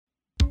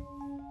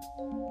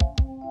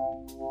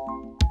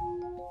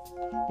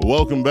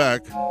Welcome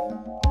back.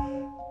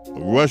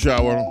 Rush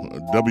Hour,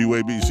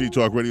 WABC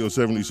Talk Radio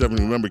 77.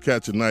 Remember,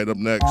 Cats at Night up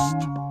next.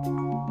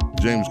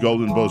 James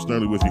Golden, Bo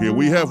Snerdley with you here.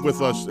 We have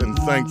with us, and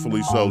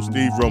thankfully so,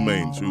 Steve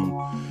Romaines,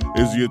 who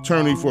is the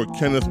attorney for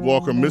Kenneth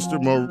Walker. Mr.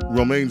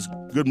 Romaines,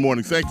 good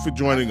morning. Thank you for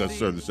joining us,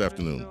 sir, this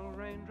afternoon.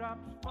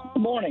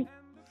 Good morning.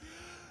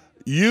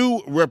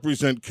 You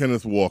represent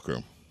Kenneth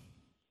Walker.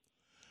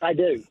 I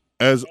do.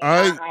 As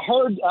I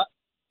heard.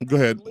 Go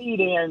ahead.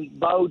 Lead in,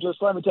 Bo.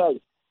 Just let me tell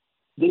you,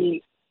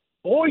 the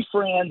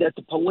boyfriend that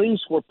the police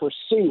were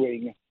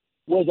pursuing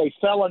was a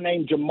fellow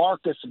named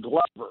Jamarcus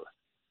Glover.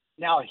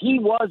 Now, he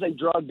was a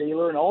drug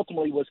dealer and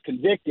ultimately was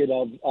convicted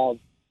of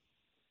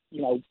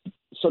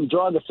some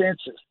drug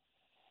offenses.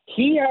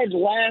 He had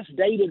last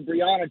dated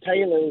Breonna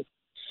Taylor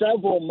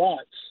several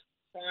months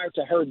prior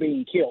to her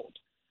being killed.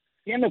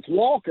 Kenneth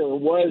Walker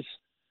was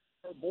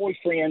her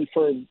boyfriend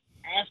for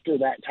after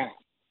that time.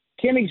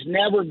 Kenny's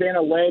never been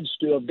alleged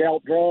to have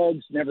dealt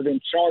drugs, never been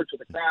charged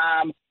with a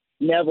crime,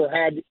 never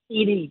had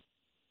any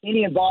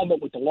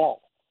involvement with the law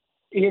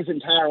his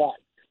entire life.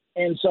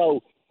 And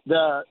so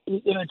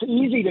it's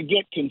easy to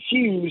get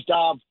confused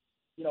of,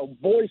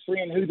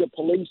 boyfriend who the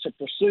police are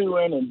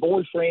pursuing and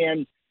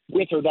boyfriend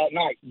with her that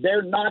night.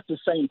 They're not the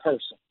same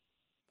person.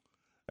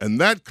 And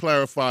that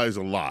clarifies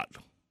a lot.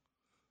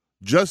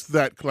 Just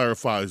that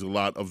clarifies a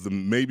lot of the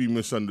maybe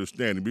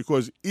misunderstanding,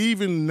 because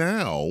even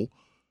now,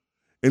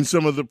 in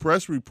some of the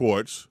press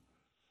reports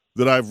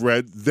that I've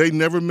read, they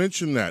never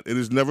mention that. It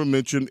is never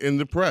mentioned in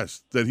the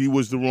press that he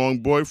was the wrong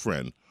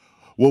boyfriend.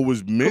 What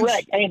was mentioned?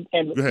 Correct.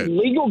 And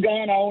legal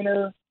gun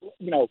owner,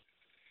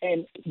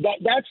 and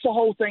that's the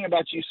whole thing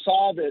about you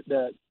saw that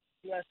the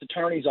U.S.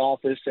 Attorney's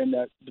Office and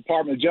the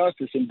Department of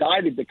Justice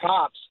indicted the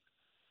cops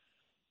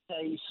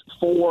case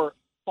for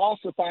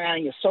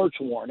falsifying a search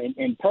warrant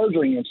and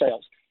perjuring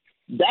themselves.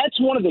 That's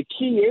one of the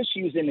key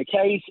issues in the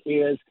case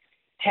is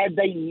had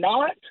they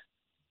not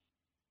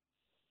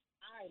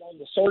on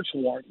the search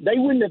warrant, they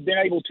wouldn't have been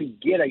able to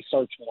get a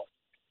search warrant.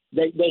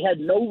 They had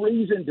no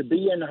reason to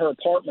be in her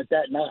apartment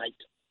that night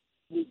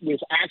with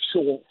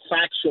actual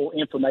factual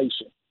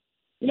information.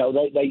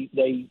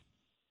 They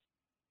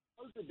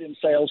perjured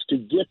themselves to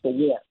get the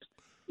warrant.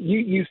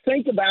 You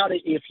think about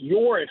it if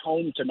you're at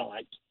home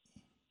tonight,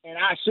 and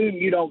I assume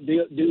you don't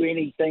do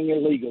anything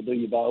illegal, do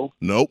you, Bo?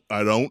 Nope,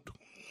 I don't.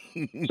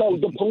 So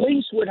the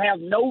police would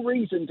have no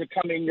reason to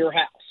come in your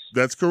house.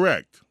 That's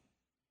correct.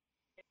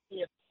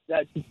 If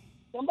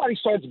somebody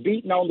starts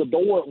beating on the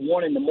door at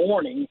 1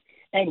 a.m.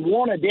 and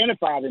won't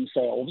identify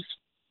themselves,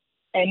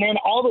 and then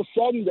all of a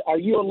sudden, are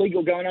you a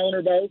legal gun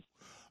owner, Bo?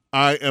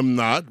 I am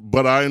not,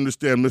 but I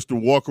understand Mr.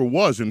 Walker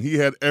was, and he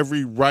had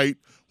every right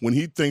when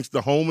he thinks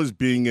the home is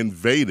being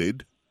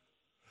invaded.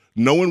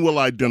 No one will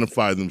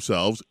identify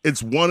themselves.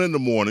 It's 1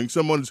 a.m.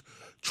 Someone's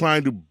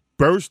trying to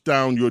burst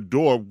down your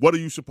door. What are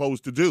you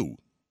supposed to do?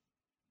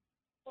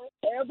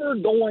 Ever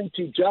going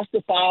to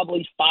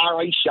justifiably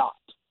fire a shot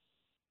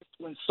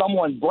when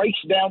someone breaks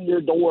down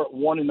your door at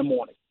 1 a.m.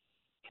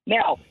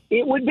 Now,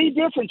 it would be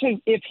different too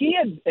if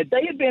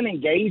they had been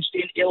engaged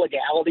in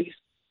illegalities.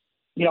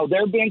 There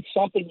had been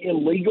something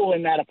illegal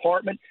in that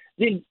apartment.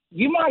 Then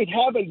you might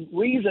have a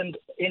reason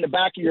in the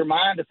back of your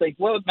mind to think,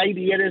 well,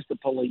 maybe it is the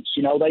police.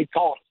 They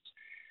caught us.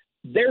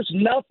 There's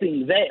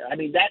nothing there. I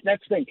mean,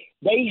 that's the thing.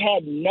 They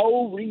had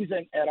no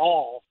reason at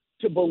all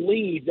to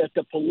believe that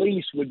the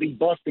police would be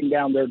busting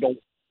down their door.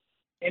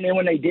 And then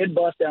when they did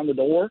bust down the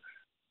door,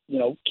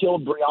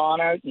 killed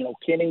Breonna,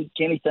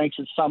 Kenny thinks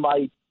it's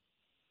somebody,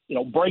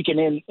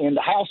 breaking in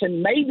the house,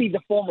 and maybe the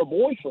former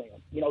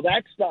boyfriend.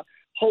 That's the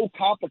whole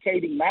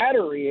complicating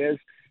matter is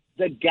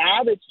the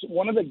guy that's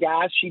one of the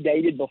guys she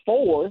dated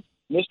before,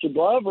 Mr.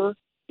 Glover,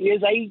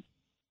 he's a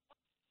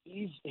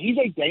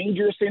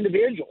dangerous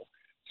individual.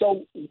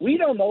 So we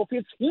don't know if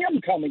it's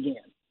him coming in.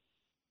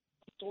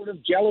 Sort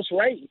of jealous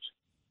rage.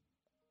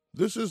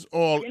 This is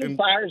all Kenny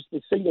fires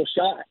the single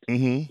shot.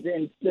 Mm-hmm.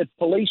 Then the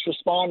police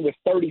respond with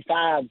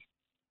 35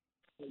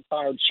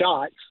 fired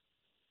shots.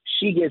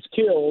 She gets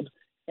killed,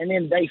 and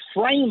then they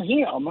frame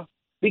him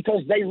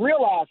because they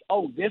realize,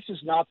 this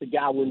is not the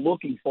guy we're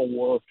looking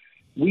for.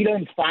 We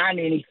don't find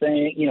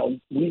anything.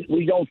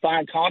 We don't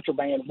find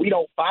contraband. We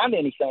don't find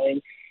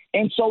anything.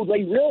 And so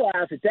they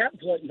realize at that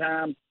point in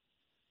time,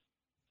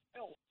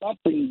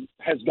 something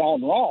has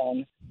gone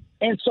wrong.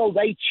 And so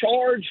they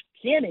charge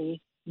Kenny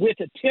with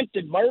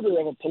attempted murder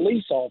of a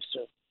police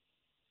officer.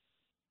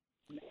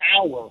 An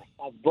hour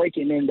of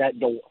breaking in that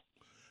door.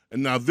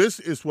 And now this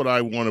is what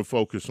I want to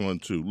focus on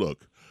too.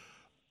 Look,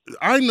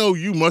 I know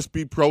you must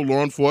be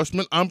pro-law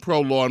enforcement. I'm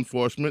pro-law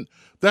enforcement.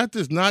 That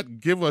does not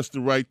give us the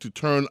right to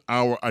turn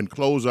and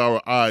close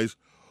our eyes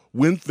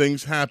when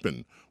things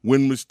happen,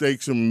 when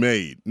mistakes are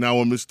made. Now,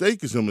 a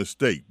mistake is a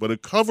mistake, but a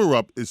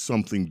cover-up is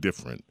something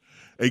different.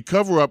 A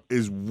cover-up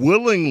is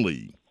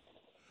willingly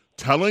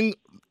telling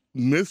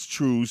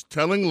mistruths,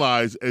 telling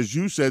lies, as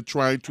you said,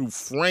 trying to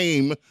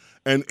frame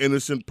an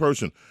innocent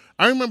person.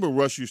 I remember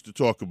Rush used to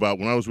talk about,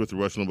 when I was with the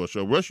Rush Limbaugh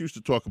Show, Rush used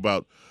to talk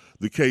about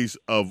the case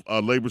of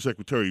Labor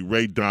Secretary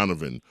Ray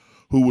Donovan,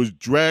 who was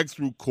dragged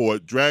through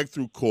court,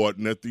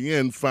 and at the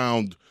end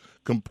found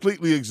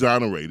completely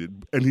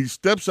exonerated. And he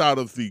steps out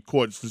of the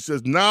courts and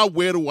says, now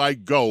where do I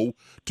go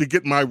to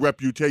get my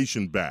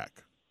reputation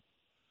back?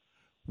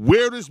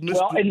 Where does Mr.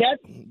 Well, and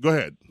go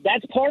ahead.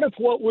 That's part of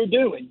what we're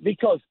doing,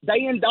 because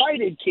they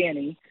indicted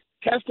Kenny,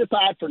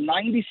 testified for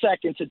 90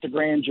 seconds at the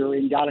grand jury,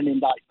 and got an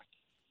indictment.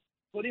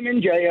 Put him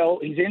in jail.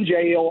 He's in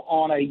jail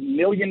on $1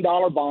 million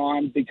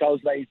bond because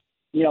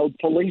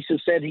police have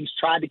said he's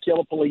tried to kill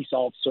a police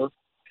officer.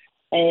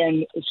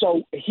 And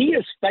so he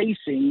is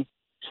facing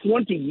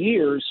 20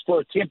 years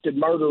for attempted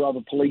murder of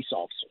a police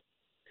officer.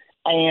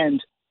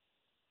 And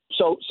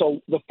so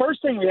the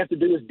first thing we have to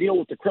do is deal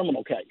with the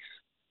criminal case.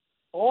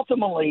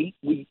 Ultimately,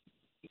 we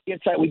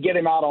get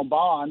him out on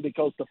bond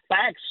because the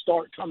facts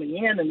start coming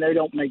in and they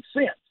don't make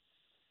sense.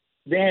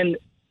 Then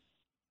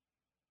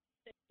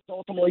it's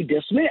ultimately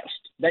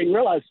dismissed. They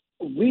realize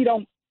we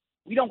don't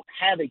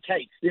have a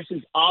case. This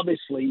is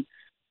obviously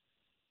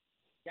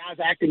guys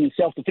acting in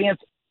self-defense,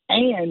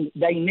 and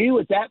they knew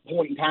at that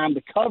point in time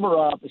the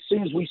cover-up, as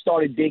soon as we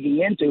started digging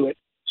into it,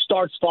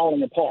 starts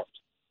falling apart.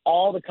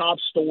 All the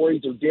cops'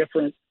 stories are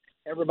different.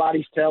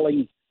 Everybody's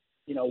telling,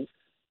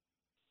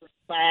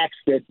 facts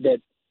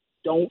that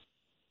don't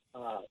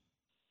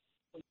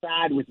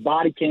coincide with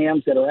body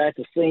cams that are at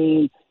the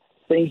scene,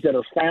 things that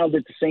are found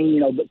at the scene.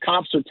 The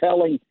cops are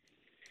telling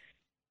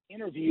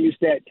interviews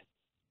that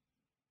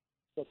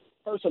the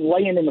person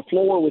laying in the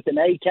floor with an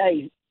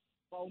AK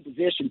prone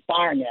position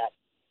firing at.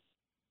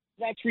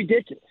 That's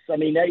ridiculous. I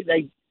mean,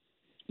 they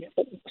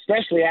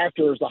especially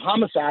after the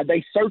homicide,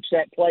 they searched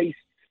that place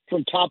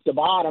from top to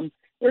bottom.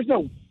 There's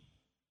no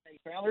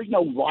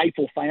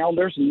rifle found.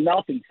 There's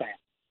nothing found.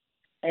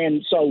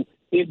 And so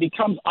it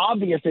becomes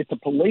obvious that the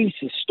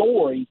police's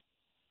story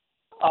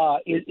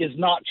is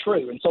not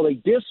true. And so they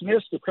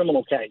dismissed the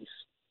criminal case.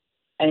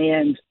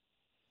 And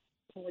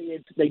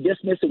they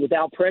dismissed it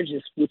without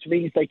prejudice, which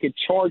means they could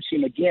charge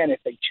him again if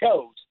they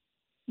chose.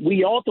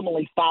 We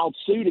ultimately filed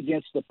suit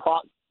against the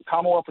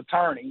Commonwealth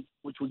Attorney,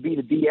 which would be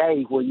the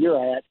DA where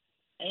you're at,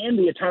 and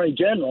the Attorney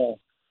General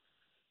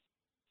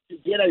to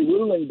get a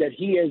ruling that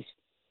he is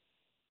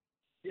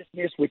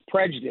dismissed with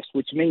prejudice,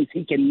 which means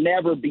he can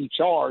never be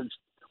charged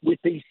with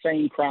these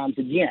same crimes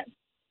again,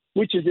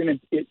 which is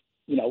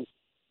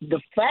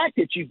the fact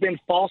that you've been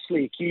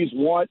falsely accused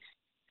once,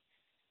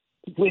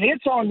 when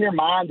it's on your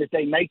mind that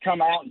they may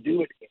come out and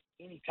do it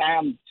any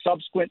time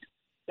subsequent,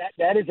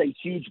 that is a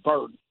huge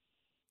burden.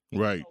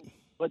 Right.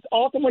 But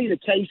ultimately the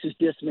case is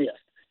dismissed.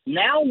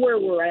 Now where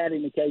we're at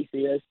in the case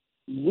is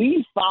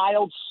we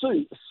filed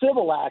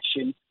civil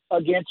action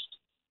against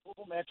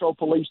Louisville Metro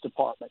Police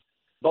Department,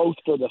 both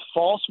for the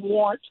false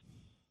warrant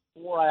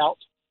out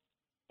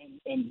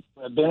and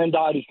been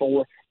indicted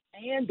for,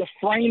 and the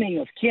framing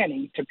of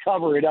Kenny to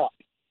cover it up.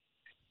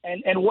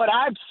 And what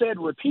I've said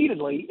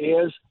repeatedly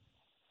is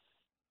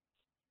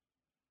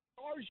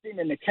charged him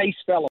and the case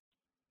fell apart,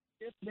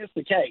 dismissed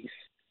the case,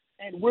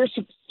 and we're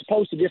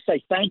supposed to just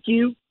say thank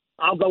you,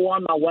 I'll go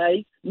on my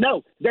way.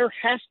 No, there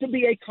has to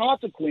be a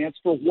consequence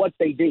for what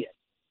they did.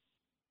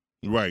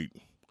 Right.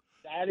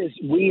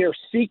 We are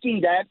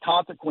seeking that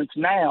consequence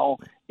now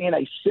in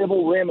a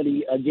civil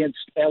remedy against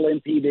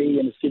LMPD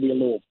and the city of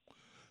Louisville.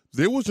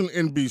 There was an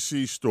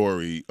NBC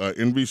story,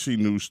 NBC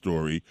News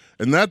story,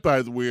 and that,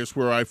 by the way, is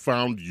where I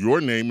found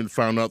your name and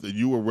found out that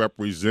you were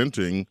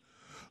representing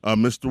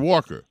Mr.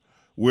 Walker,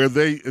 where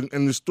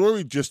and the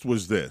story just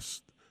was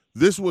this.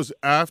 This was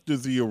after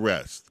the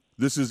arrest.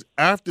 This is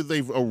after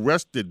they've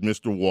arrested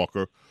Mr.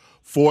 Walker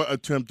for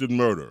attempted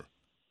murder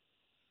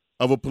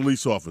of a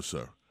police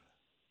officer.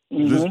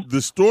 Mm-hmm.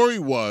 The story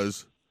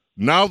was,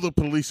 now the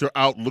police are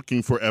out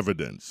looking for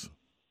evidence.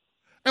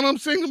 And I'm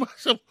saying to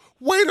myself,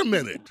 wait a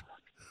minute.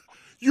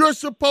 You're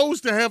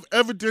supposed to have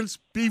evidence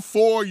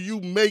before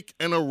you make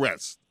an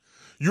arrest.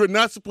 You're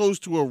not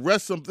supposed to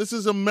arrest them. This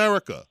is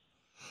America.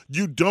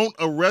 You don't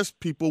arrest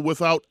people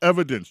without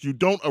evidence. You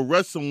don't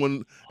arrest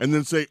someone and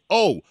then say,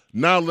 oh,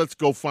 now let's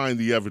go find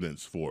the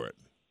evidence for it.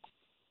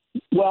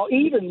 Well,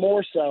 even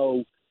more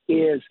so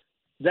is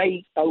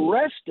they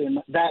arrest him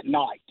that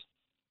night.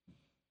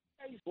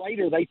 Days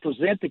later, they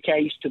present the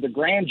case to the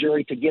grand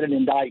jury to get an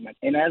indictment.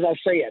 And as I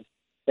said,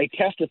 they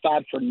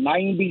testified for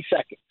 90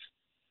 seconds.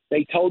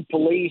 They told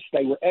police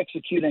they were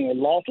executing a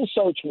lawful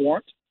search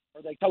warrant,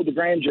 or they told the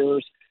grand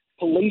jurors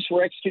police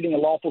were executing a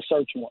lawful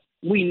search warrant.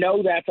 We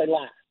know that's a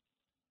lie.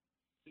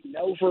 We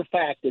know for a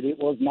fact that it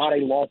was not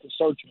a lawful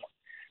search warrant.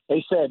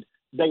 They said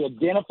they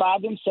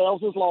identified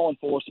themselves as law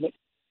enforcement.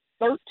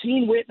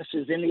 13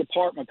 witnesses in the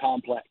apartment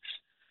complex.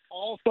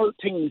 All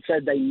 13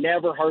 said they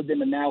never heard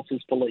them announce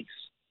as police.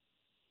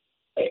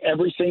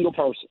 Every single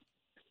person.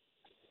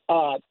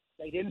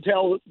 They didn't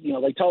tell,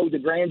 they told the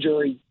grand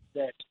jury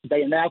that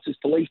they announced as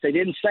police. They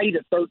didn't say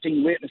that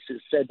 13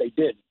 witnesses said they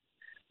didn't.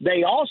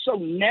 They also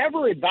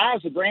never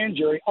advised the grand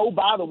jury, oh,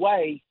 by the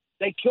way,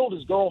 they killed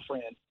his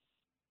girlfriend.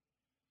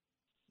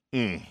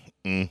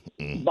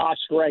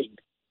 Botched raid.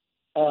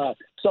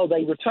 So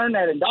they returned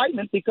that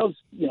indictment because,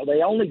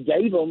 they only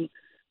gave them,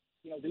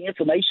 the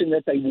information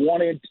that they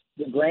wanted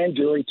the grand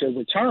jury to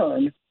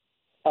return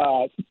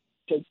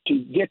to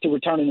get to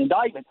return an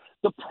indictment.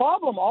 The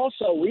problem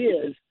also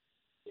is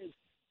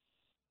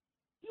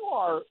you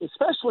are,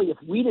 especially if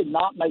we did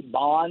not make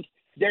bond,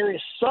 there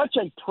is such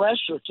a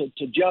pressure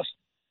to just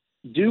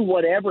do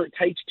whatever it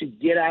takes to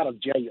get out of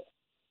jail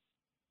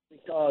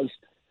because,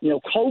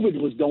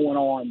 COVID was going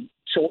on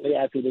shortly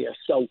after this.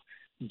 So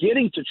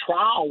getting to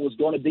trial was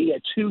going to be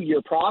a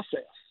 2-year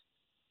process.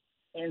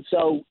 And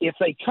so if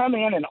they come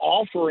in and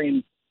offer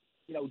him,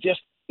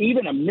 just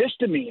even a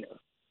misdemeanor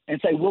and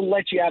say, we'll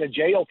let you out of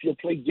jail if you'll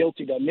plead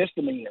guilty to a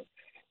misdemeanor,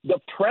 the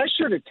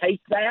pressure to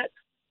take that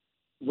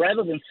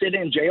rather than sit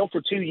in jail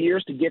for 2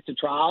 years to get to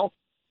trial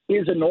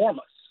is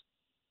enormous.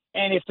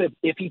 And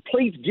if he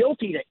pleads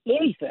guilty to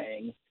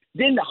anything,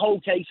 then the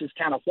whole case is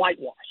kind of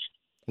whitewashed.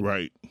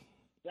 Right.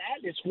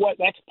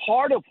 That's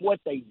part of what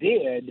they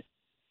did,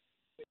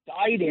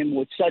 indict him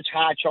with such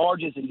high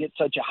charges and get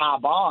such a high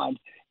bond,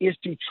 is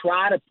to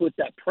try to put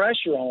that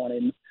pressure on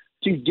him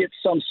to get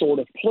some sort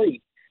of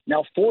plea.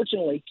 Now,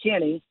 fortunately,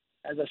 Kenny,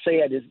 as I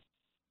said, is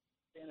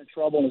been in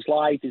trouble in his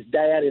life. His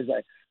dad is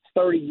a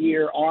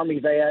 30-year Army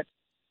vet.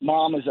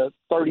 Mom is a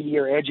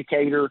 30-year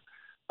educator.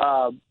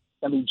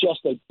 Just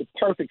the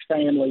perfect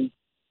family.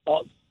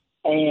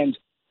 And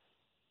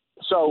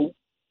so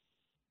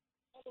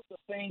all of the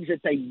things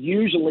that they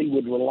usually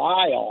would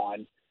rely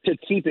on to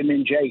keep him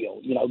in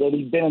jail, that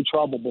he's been in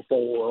trouble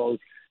before or,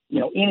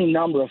 any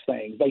number of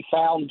things. They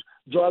found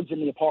drugs in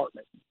the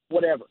apartment,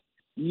 whatever.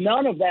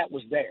 None of that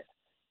was there.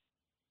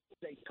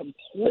 A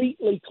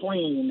completely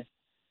clean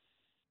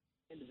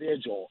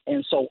individual.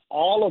 And so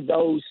all of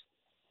those,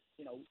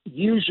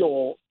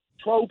 usual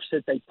tropes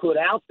that they put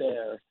out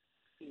there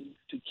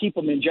to keep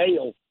them in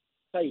jail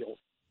failed.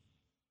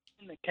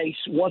 In the case,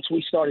 once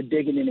we started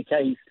digging in the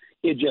case,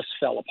 it just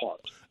fell apart.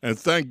 And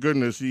thank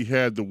goodness he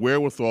had the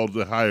wherewithal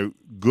to hire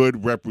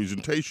good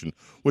representation,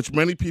 which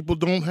many people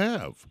don't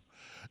have.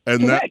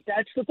 And correct.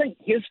 That's the thing.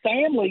 His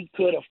family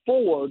could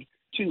afford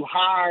to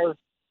hire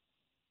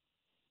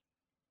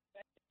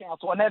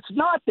counsel. And that's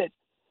not that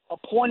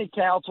appointed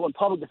counsel and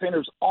public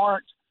defenders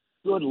aren't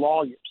good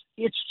lawyers.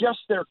 It's just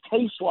their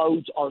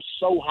caseloads are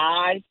so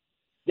high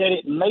that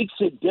it makes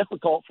it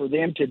difficult for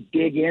them to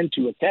dig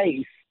into a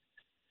case,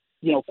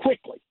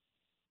 quickly.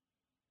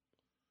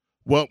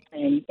 Well,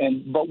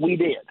 but we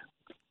did.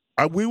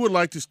 We would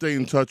like to stay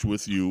in touch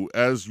with you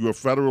as your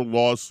federal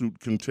lawsuit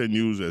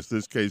continues, as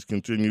this case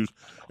continues,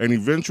 and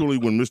eventually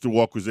when Mr.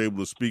 Walker is able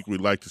to speak,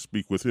 we'd like to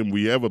speak with him.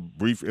 We have a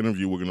brief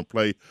interview we're going to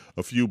play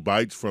a few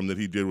bites from that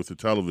he did with the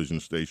television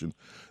station.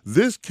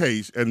 This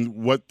case and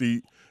what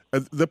the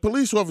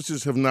police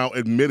officers have now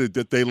admitted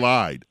that they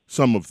lied,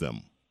 some of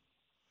them.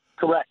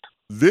 Correct.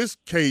 This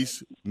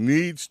case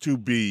needs to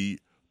be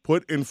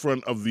put in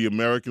front of the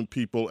American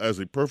people as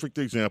a perfect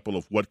example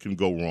of what can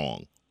go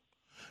wrong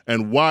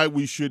and why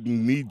we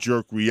shouldn't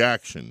knee-jerk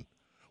reaction,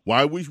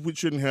 why we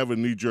shouldn't have a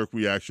knee-jerk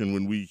reaction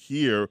when we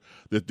hear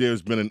that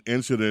there's been an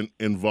incident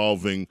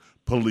involving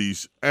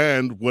police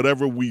and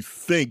whatever we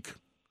think,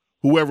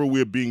 whoever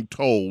we're being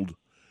told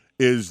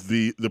is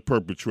the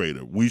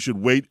perpetrator. We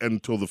should wait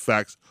until the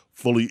facts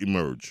fully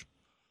emerge.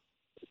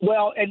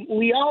 Well, and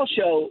we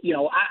also,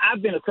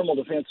 I've been a criminal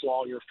defense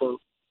lawyer for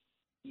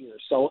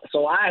years, so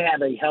I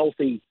have a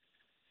healthy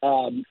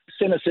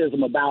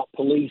cynicism about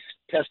police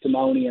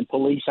testimony and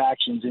police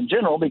actions in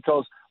general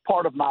because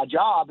part of my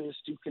job is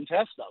to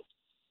contest those.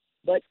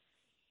 But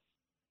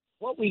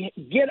what we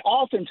get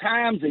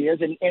oftentimes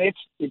is, and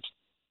it's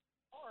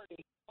hard,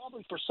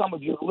 probably for some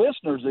of your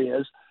listeners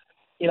is,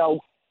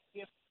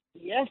 if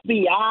the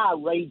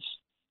FBI raids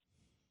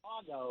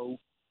Chicago,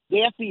 the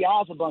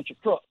FBI is a bunch of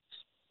crooks.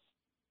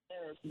 They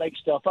make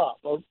stuff up,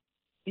 or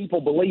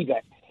people believe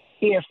that.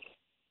 If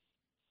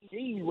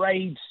he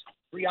raids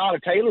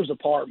Breonna Taylor's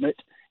apartment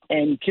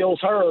and kills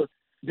her,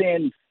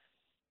 then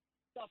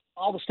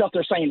all the stuff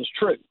they're saying is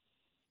true.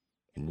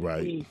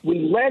 Right. We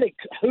let it,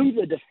 who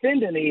the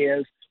defendant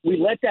is, we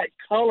let that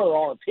color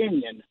our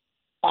opinion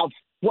of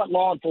what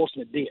law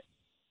enforcement did.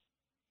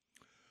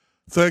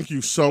 Thank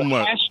you so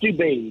much. It has to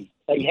be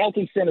a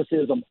healthy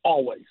cynicism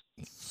always.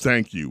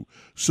 Thank you.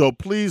 So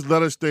please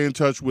let us stay in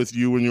touch with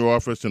you in your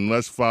office and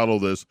let's follow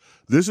this.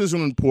 This is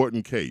an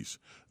important case.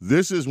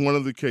 This is one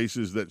of the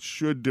cases that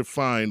should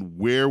define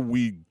where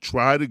we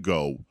try to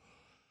go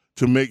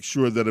to make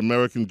sure that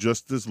American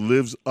justice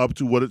lives up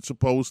to what it's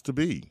supposed to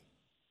be.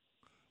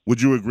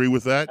 Would you agree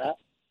with that?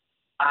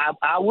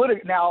 I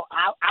would. Now,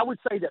 I would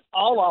say that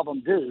all of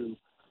them do,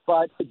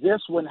 but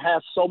this one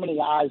has so many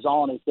eyes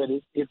on it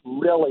that it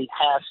really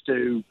has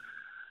to,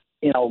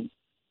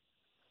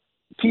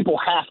 people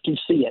have to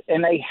see it.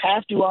 And they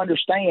have to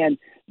understand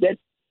that,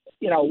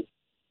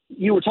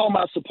 you were talking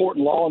about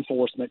supporting law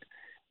enforcement.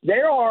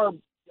 There are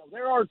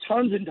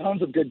tons and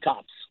tons of good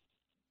cops.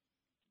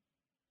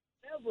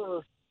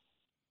 Never,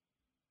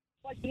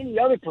 like any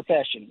other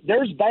profession,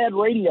 there's bad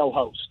radio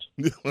hosts.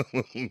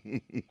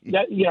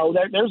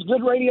 There's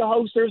good radio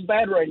hosts, there's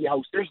bad radio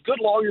hosts, there's good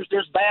lawyers,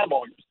 there's bad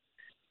lawyers.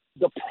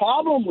 The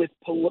problem with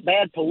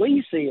bad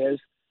police is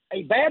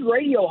a bad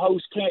radio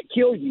host can't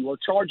kill you or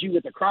charge you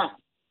with a crime.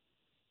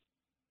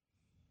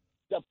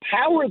 The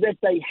power that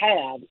they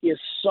have is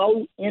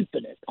so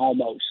infinite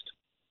almost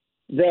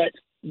that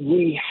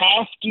we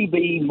have to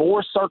be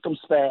more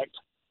circumspect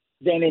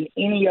than in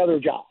any other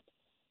job.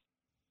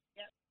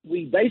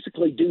 We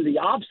basically do the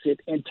opposite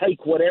and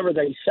take whatever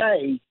they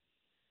say,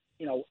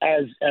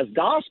 as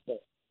gospel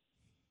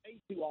way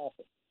too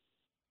often.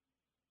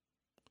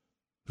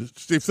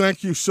 Steve,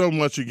 thank you so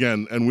much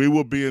again, and we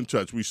will be in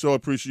touch. We so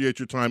appreciate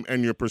your time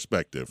and your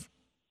perspective.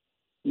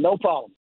 No problem.